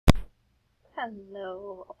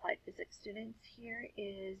Hello, Applied Physics students. Here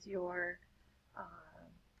is your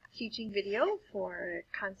teaching video for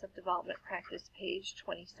Concept Development Practice page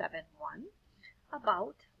 27.1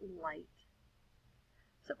 about light.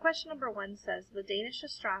 So question number 1 says, the Danish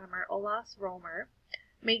astronomer Olaus Rømer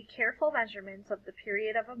made careful measurements of the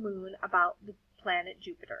period of a moon about the planet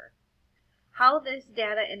Jupiter. How this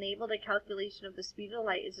data enabled a calculation of the speed of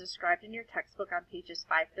light is described in your textbook on pages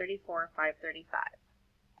 534 and 535.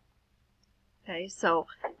 Okay, so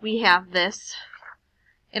we have this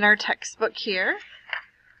in our textbook here,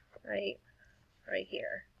 right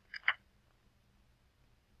here.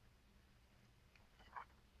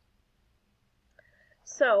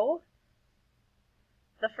 So,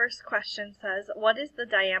 the first question says, what is the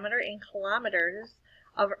diameter in kilometers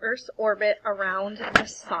of Earth's orbit around the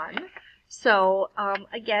sun? So,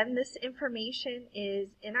 again, this information is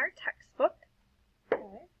in our textbook.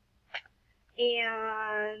 Okay.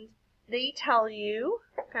 And they tell you,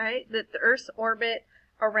 okay, that the Earth's orbit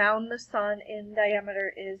around the sun in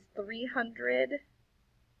diameter is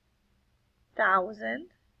 300,000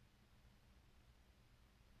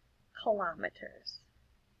 kilometers.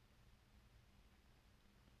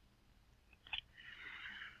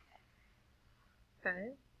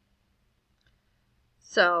 Okay.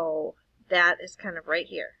 So that is kind of right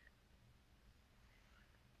here.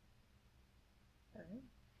 Okay.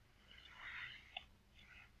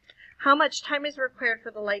 How much time is required for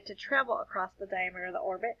the light to travel across the diameter of the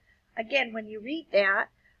orbit? Again, when you read that,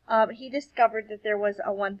 he discovered that there was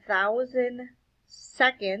a 1,000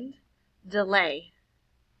 second delay.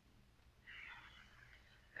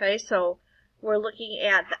 Okay, so we're looking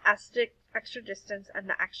at the extra distance and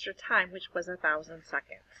the extra time, which was 1,000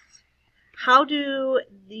 seconds. How do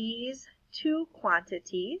these two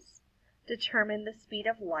quantities determine the speed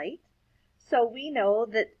of light? So we know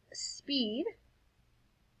that speed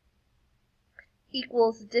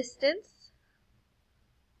equals distance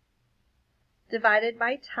divided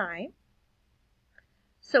by time.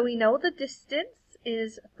 So we know the distance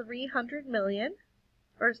is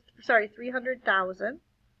 300,000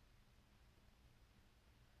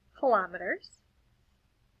 kilometers.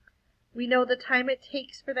 We know the time it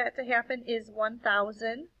takes for that to happen is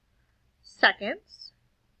 1,000 seconds,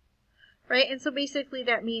 right? And so basically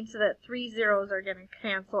that means that 3 zeros are going to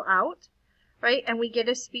cancel out, right? And we get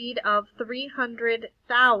a speed of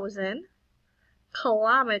 300,000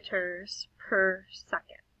 kilometers per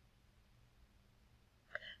second.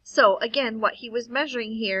 So again, what he was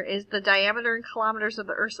measuring here is the diameter in kilometers of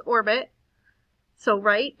the Earth's orbit. So,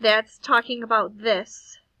 right, that's talking about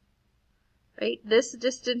this, right? This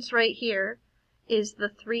distance right here is the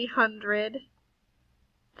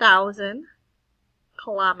 300,000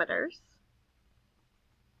 kilometers.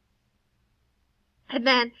 And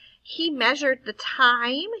then he measured the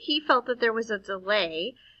time. He felt that there was a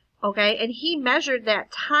delay, okay? And he measured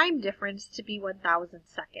that time difference to be 1,000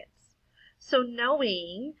 seconds. So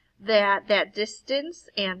knowing that distance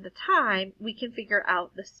and the time, we can figure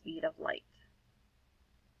out the speed of light.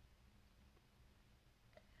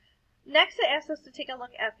 Next, it asks us to take a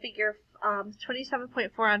look at figure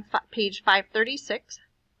 27.4 on page 536.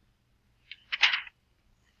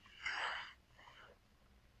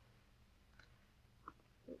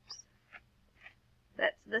 Oops.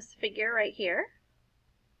 That's this figure right here.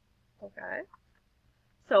 Okay.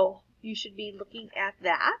 So you should be looking at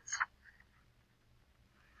that.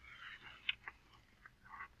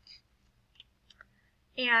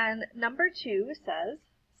 And number 2 says,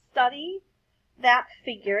 study that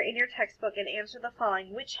figure in your textbook and answer the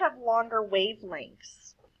following. Which have longer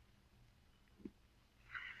wavelengths?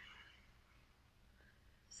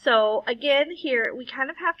 So again, here we kind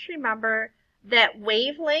of have to remember that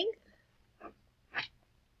wavelength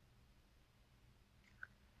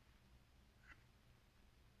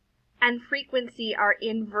and frequency are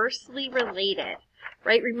inversely related,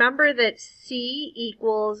 right? Remember that C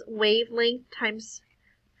equals wavelength times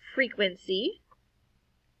frequency.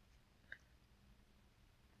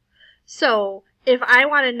 So if I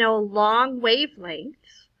want to know long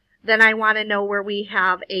wavelengths, then I want to know where we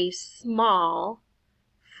have a small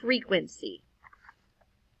frequency.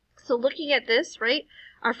 So looking at this, right,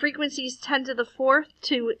 our frequency is 10 to the 4th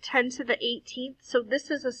to 10 to the 18th. So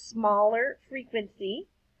this is a smaller frequency.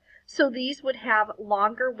 So these would have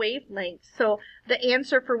longer wavelengths. So the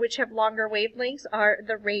answer for which have longer wavelengths are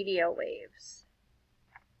the radio waves.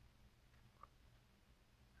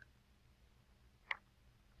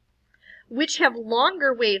 Which have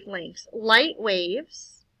longer wavelengths, light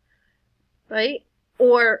waves, right,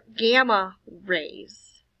 or gamma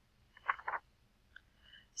rays.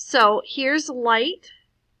 So here's light,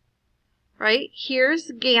 right?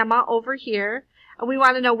 Here's gamma over here. And we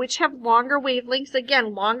want to know which have longer wavelengths.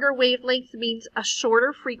 Again, longer wavelengths means a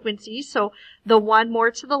shorter frequency. So the one more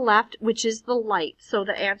to the left, which is the light. So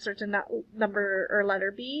the answer to number or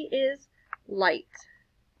letter B is light.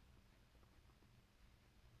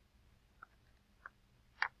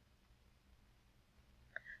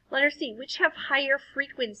 Letter C, which have higher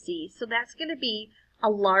frequency. So that's going to be a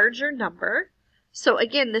larger number. So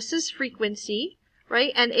again, this is frequency,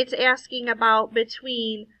 right? And it's asking about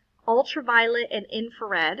between ultraviolet and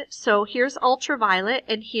infrared. So here's ultraviolet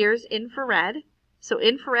and here's infrared. So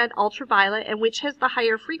infrared, ultraviolet, and which has the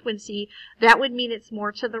higher frequency? That would mean it's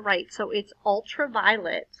more to the right. So it's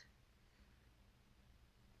ultraviolet.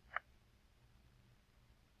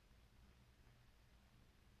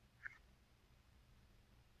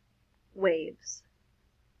 Waves.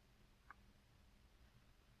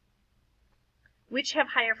 Which have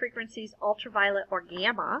higher frequencies, ultraviolet or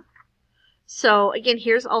gamma? So again,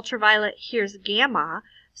 here's ultraviolet, here's gamma.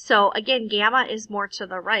 So again, gamma is more to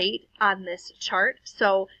the right on this chart.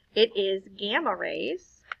 So it is gamma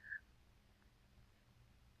rays.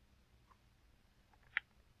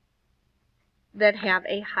 That have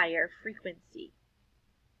a higher frequency.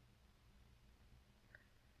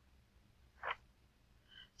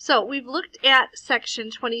 So we've looked at section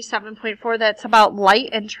 27.4, that's about light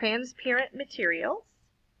and transparent materials.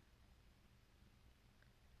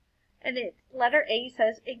 And letter A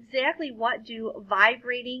says, exactly what do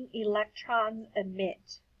vibrating electrons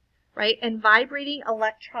emit? Right? And vibrating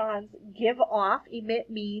electrons give off. Emit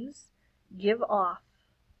means give off.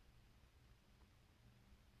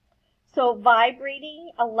 So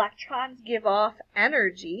vibrating electrons give off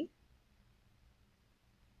energy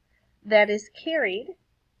that is carried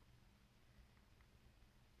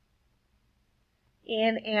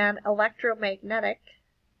in an electromagnetic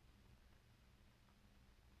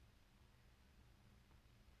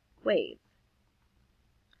wave.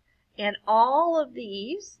 And all of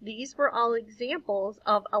these were all examples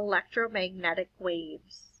of electromagnetic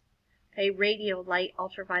waves. Okay, radio, light,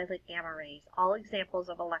 ultraviolet, gamma rays, all examples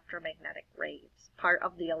of electromagnetic waves, part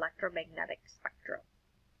of the electromagnetic spectrum.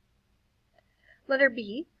 Letter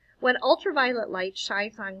B, when ultraviolet light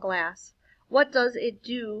shines on glass, what does it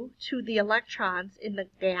do to the electrons in the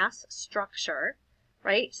gas structure?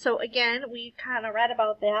 Right? So again, we kind of read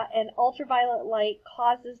about that, and ultraviolet light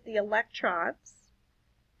causes the electrons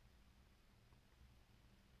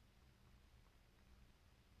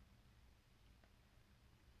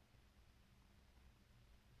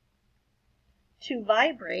to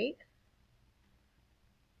vibrate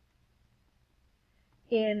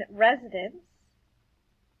in resonance.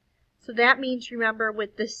 So that means, remember,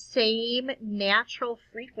 with the same natural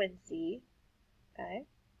frequency, okay,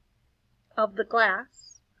 of the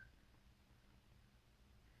glass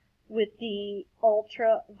with the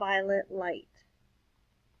ultraviolet light.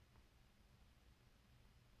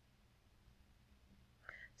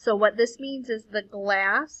 So what this means is the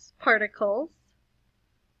glass particles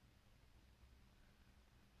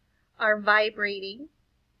are vibrating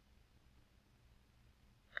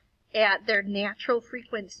at their natural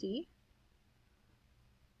frequency,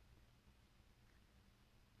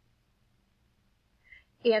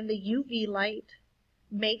 and the UV light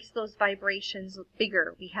makes those vibrations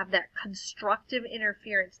bigger. We have that constructive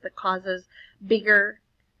interference that causes bigger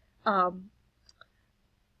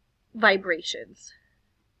vibrations.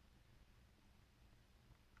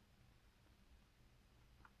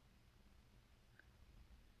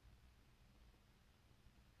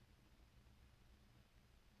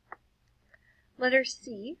 Letter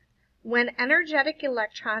C, when energetic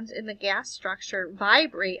electrons in the gas structure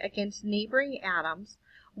vibrate against neighboring atoms,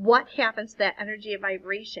 what happens to that energy of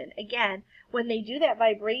vibration? Again, when they do that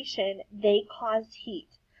vibration, they cause heat.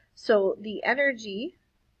 So the energy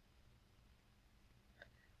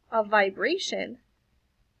of vibration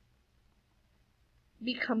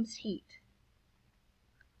becomes heat.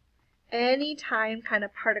 Anytime kind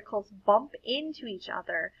of particles bump into each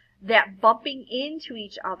other, that bumping into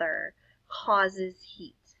each other causes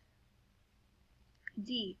heat.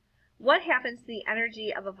 D, what happens to the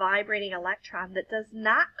energy of a vibrating electron that does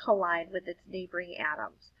not collide with its neighboring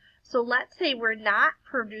atoms? So let's say we're not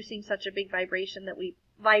producing such a big vibration that we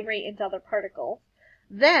vibrate into other particles.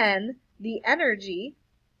 Then the energy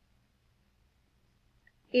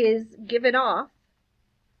is given off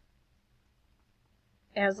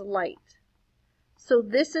as light. So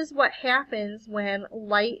this is what happens when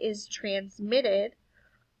light is transmitted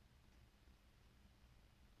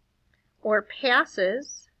or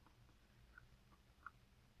passes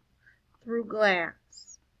through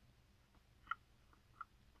glass.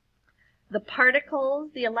 The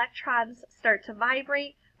particles, the electrons, start to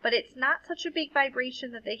vibrate, but it's not such a big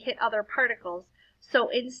vibration that they hit other particles. So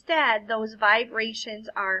instead, those vibrations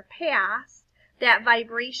are passed. That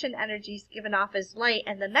vibration energy is given off as light,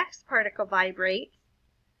 and the next particle vibrates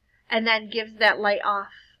and then gives that light off,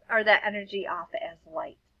 or that energy off as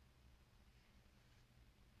light.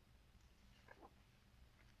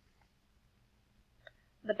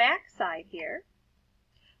 The back side here.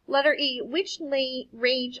 Letter E, which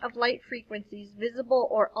range of light frequencies, visible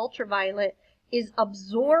or ultraviolet, is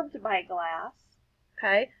absorbed by glass?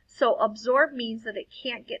 Okay, so absorb means that it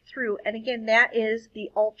can't get through, and again, that is the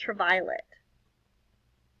ultraviolet.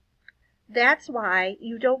 That's why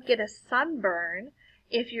you don't get a sunburn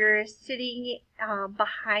if you're sitting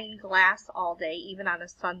behind glass all day, even on a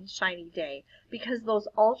sunshiny day, because those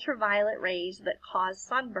ultraviolet rays that cause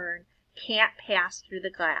sunburn can't pass through the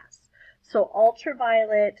glass. So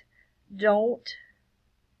ultraviolet don't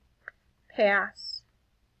pass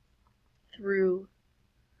through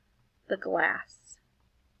the glass.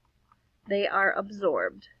 They are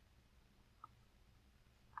absorbed.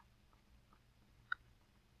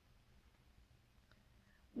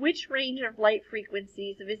 Which range of light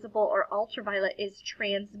frequencies, visible or ultraviolet, is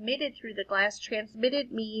transmitted through the glass?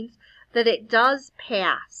 Transmitted means that it does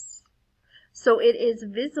pass. So it is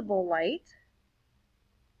visible light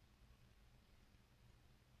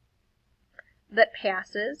that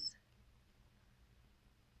passes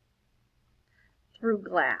through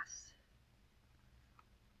glass.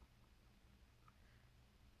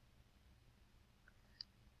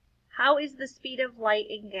 How is the speed of light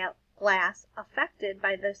in glass affected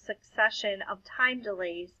by the succession of time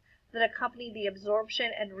delays that accompany the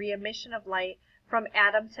absorption and re-emission of light from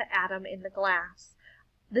atom to atom in the glass?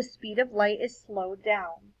 The speed of light is slowed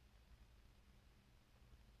down.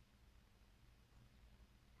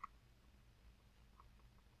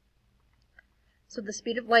 So the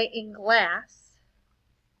speed of light in glass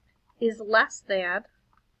is less than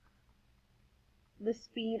the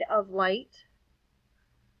speed of light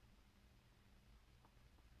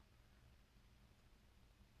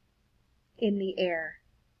in the air.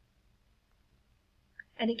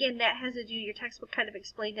 And again, that has to do, your textbook kind of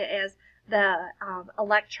explained it as the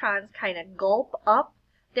electrons kind of gulp up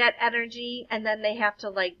that energy, and then they have to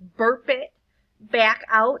like burp it back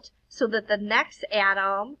out so that the next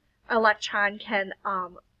atom electron can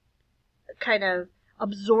kind of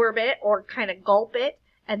absorb it or kind of gulp it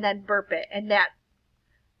and then burp it. And that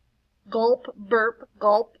gulp,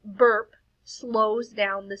 burp slows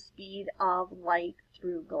down the speed of light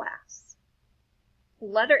through glass.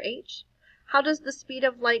 Letter H. How does the speed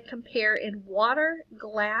of light compare in water,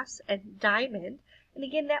 glass, and diamond? And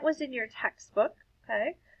again, that was in your textbook.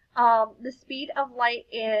 Okay. The speed of light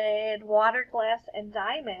in water, glass, and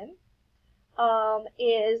diamond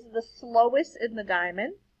is the slowest in the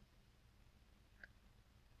diamond.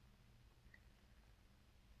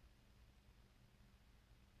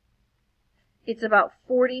 It's about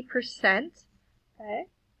 40%, okay,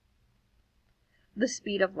 the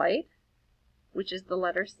speed of light, which is the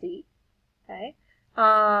letter C. Okay.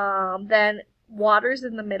 Then water's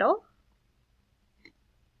in the middle.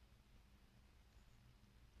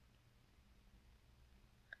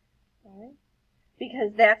 Okay.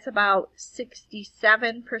 Because that's about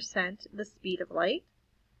 67% the speed of light.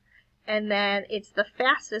 And then it's the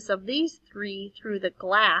fastest of these three through the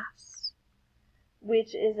glass,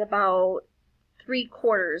 which is about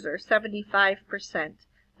 3/4 or 75%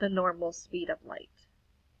 the normal speed of light.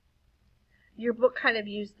 Your book kind of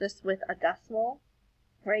used this with a decimal,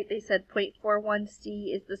 right? They said 0.41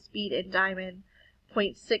 C is the speed in diamond,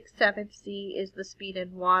 0.67 C is the speed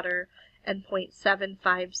in water, and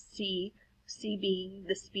 0.75 C being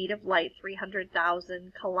the speed of light,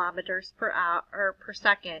 300,000 kilometers per hour or per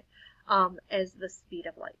second, as the speed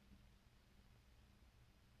of light.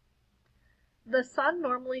 The sun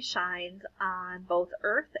normally shines on both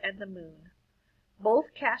Earth and the moon.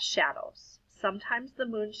 Both cast shadows. Sometimes the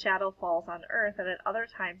moon's shadow falls on Earth, and at other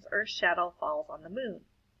times Earth's shadow falls on the moon.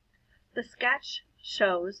 The sketch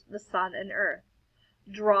shows the sun and Earth.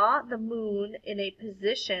 Draw the moon in a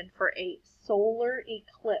position for a solar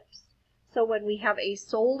eclipse. So when we have a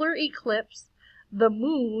solar eclipse, the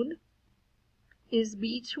moon is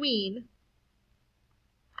between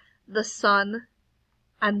the sun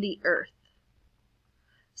and the Earth.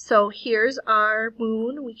 So here's our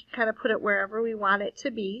moon. We can kind of put it wherever we want it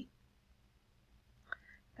to be.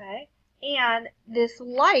 Okay. And this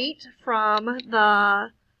light from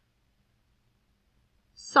the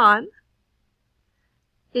sun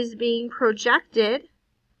is being projected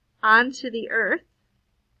onto the Earth.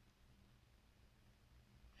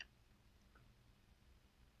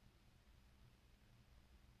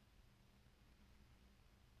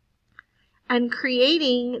 and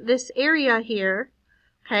creating this area here,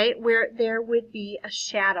 okay, where there would be a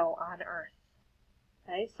shadow on Earth.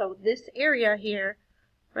 Okay, so this area here,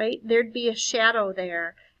 right, there'd be a shadow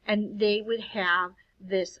there, and they would have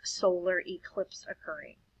this solar eclipse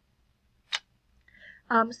occurring.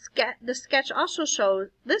 This sketch also shows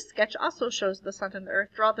the sun and the earth.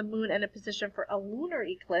 Draw the moon in a position for a lunar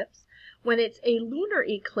eclipse. When it's a lunar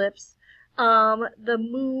eclipse, the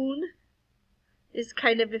moon is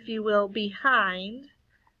kind of, if you will, behind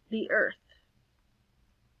the earth.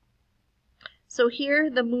 So here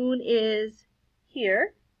the moon is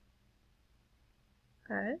here.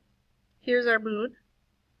 Okay. Here's our moon,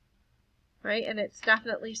 right? And it's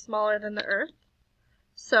definitely smaller than the earth.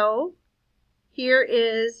 So here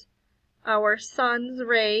is our sun's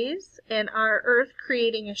rays and our earth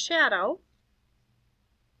creating a shadow.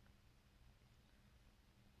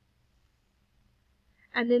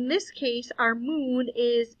 And in this case, our moon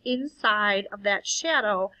is inside of that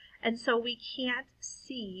shadow, and so we can't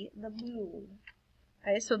see the moon.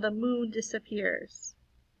 Okay, so the moon disappears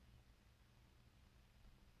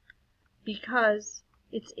because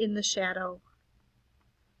it's in the shadow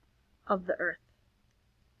of the earth.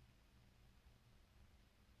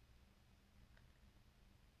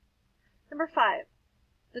 Number 5.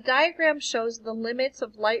 The diagram shows the limits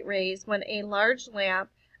of light rays when a large lamp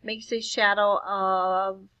makes a shadow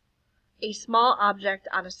of a small object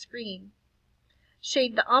on a screen.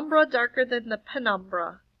 Shade the umbra darker than the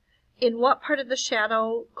penumbra. In what part of the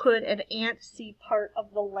shadow could an ant see part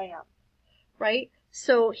of the lamp? Right?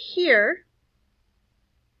 So here,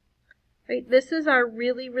 right, this is our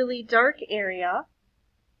really, really dark area.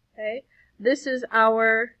 Okay? This is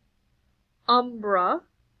our umbra.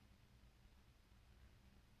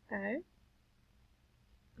 Okay.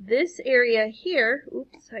 This area here,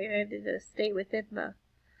 oops, I had to stay within the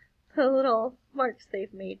little marks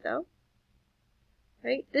they've made though.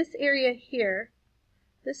 Right, this area here,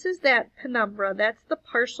 this is that penumbra, that's the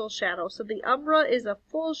partial shadow. So the umbra is a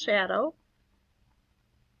full shadow.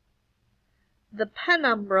 The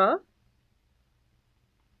penumbra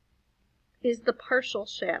is the partial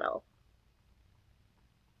shadow.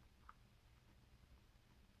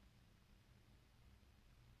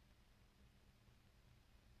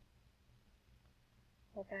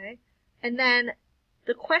 Okay, and then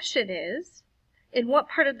the question is, in what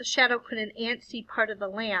part of the shadow could an ant see part of the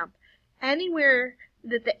lamp? Anywhere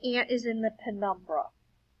that the ant is in the penumbra.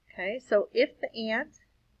 Okay, so if the ant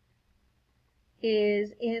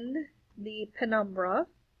is in the penumbra,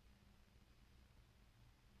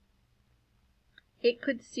 it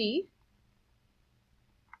could see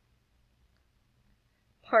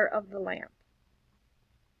part of the lamp.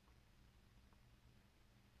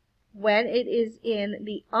 When it is in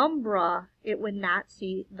the umbra, it would not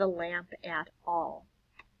see the lamp at all.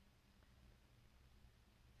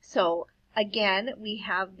 So again, we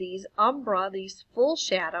have these umbra, these full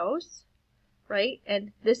shadows, right?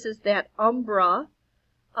 And this is that umbra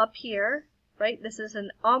up here, right? This is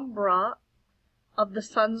an umbra of the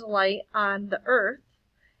sun's light on the earth.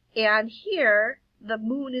 And here, the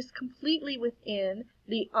moon is completely within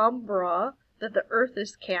the umbra that the earth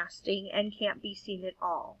is casting and can't be seen at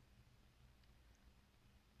all.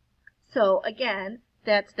 So again,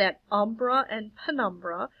 that's that umbra and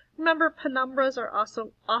penumbra. Remember, penumbras are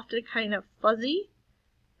also often kind of fuzzy.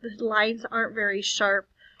 The lines aren't very sharp.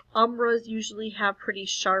 Umbras usually have pretty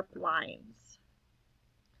sharp lines.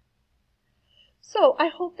 So I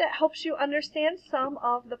hope that helps you understand some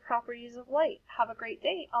of the properties of light. Have a great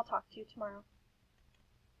day. I'll talk to you tomorrow.